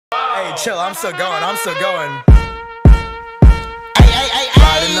Hey, chill, I'm still going, Ride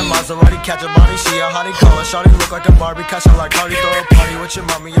in the Maserati, catch a body, she a hottie, call her shawty, look like a Barbie, catch her like Cardi, throw a party with your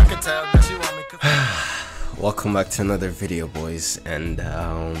mommy, I can tell that she want me. Welcome back to another video, boys, and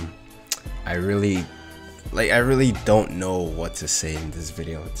I really don't know what to say in this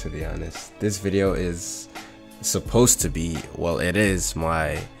video, to be honest. This video is supposed to be, well, it is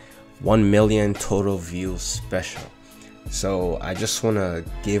my 1 million total views special. So I just want to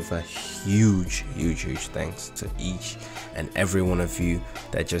give a huge thanks to each and every one of you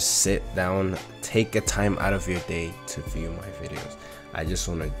that just sit down, take a time out of your day to view my videos. I just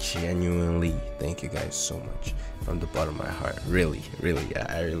want to genuinely thank you guys so much from the bottom of my heart. Really, yeah,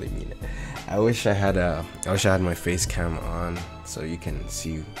 I really mean it. I wish I had my face cam on so you can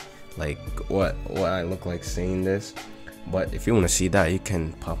see like what I look like saying this. But if you want to see that, you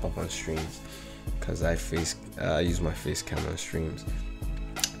can pop up on streams, because I use my face cam on streams.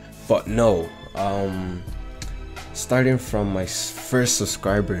 But no, starting from my first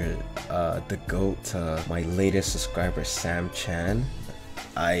subscriber, the GOAT, to my latest subscriber, Sam Chan,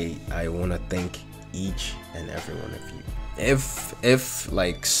 I want to thank each and every one of you. If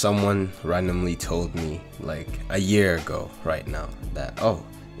like someone randomly told me like a year ago right now that, oh,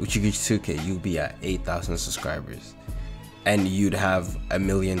 Uchiguchi2K, you'll be at 8,000 subscribers and you'd have 1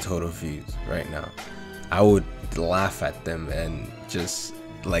 million total views right now, I would laugh at them and just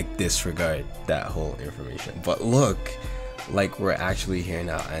like disregard that whole information. But look, like, we're actually here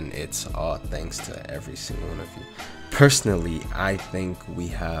now, and it's all thanks to every single one of you. Personally, I think we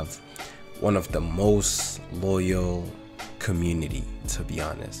have one of the most loyal community, to be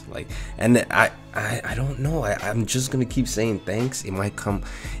honest. Like, and I don't know, I'm just gonna keep saying thanks. It might come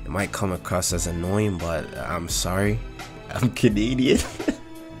across as annoying, but I'm sorry, I'm Canadian.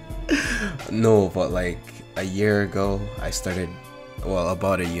 No, but like a year ago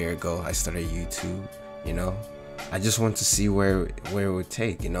about a year ago I started YouTube. You know, I just want to see where it would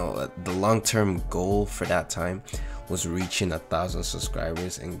take. You know, the long-term goal for that time was reaching 1,000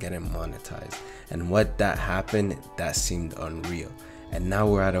 subscribers and getting monetized. And what that happened, that seemed unreal. And now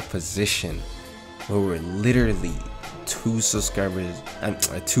we're at a position where we're literally 2,000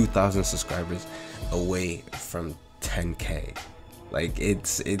 subscribers away from 10K. Like,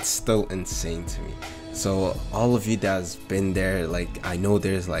 it's still insane to me. So all of you that's been there, like, I know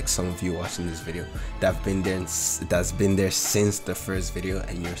there's like some of you watching this video that's been there since the first video,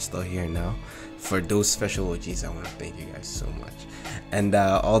 and you're still here now. For those special OGs, I want to thank you guys so much. And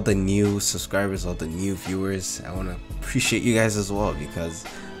all the new subscribers, all the new viewers, I want to appreciate you guys as well, because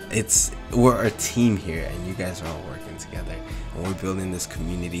we're a team here, and you guys are all working together, and we're building this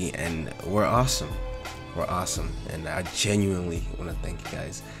community, and we're awesome. We're awesome, and I genuinely want to thank you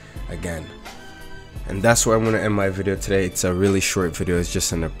guys again. And that's where I'm going to end my video today. It's a really short video. It's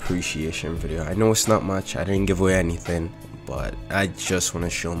just an appreciation video. I know it's not much. I didn't give away anything, but I just want to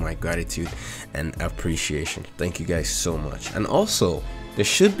show my gratitude and appreciation. Thank you guys so much. And also, there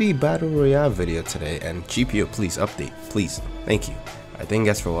should be Battle Royale video today, and GPO, please update, please. Thank you. Alright, thank you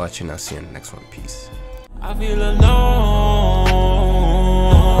guys for watching. I'll see you in the next one. Peace. I feel alone.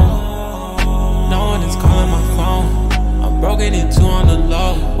 No one is calling my phone. I'm broken into on the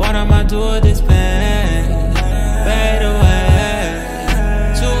low. What am I doing this, man?